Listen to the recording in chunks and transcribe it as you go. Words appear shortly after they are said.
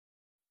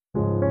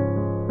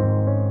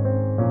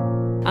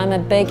I'm a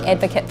big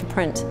advocate for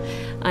print.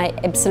 I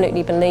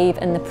absolutely believe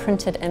in the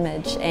printed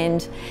image,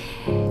 and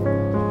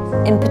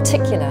in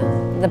particular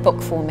the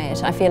book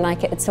format. I feel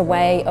like it's a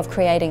way of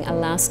creating a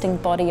lasting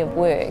body of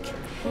work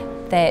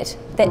that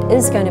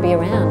is going to be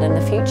around in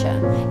the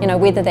future. You know,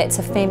 whether that's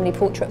a family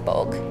portrait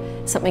book,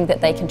 something that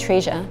they can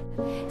treasure,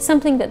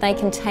 something that they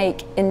can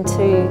take into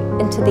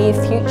their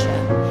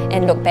future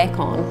and look back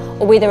on,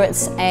 or whether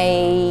it's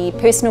a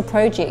personal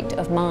project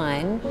of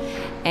mine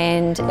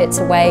and it's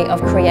a way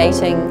of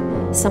creating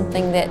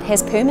something that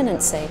has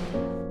permanency.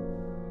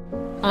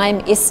 I'm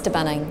Esther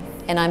Bunning,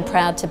 and I'm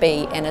proud to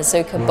be an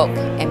Asukabook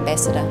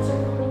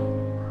Ambassador.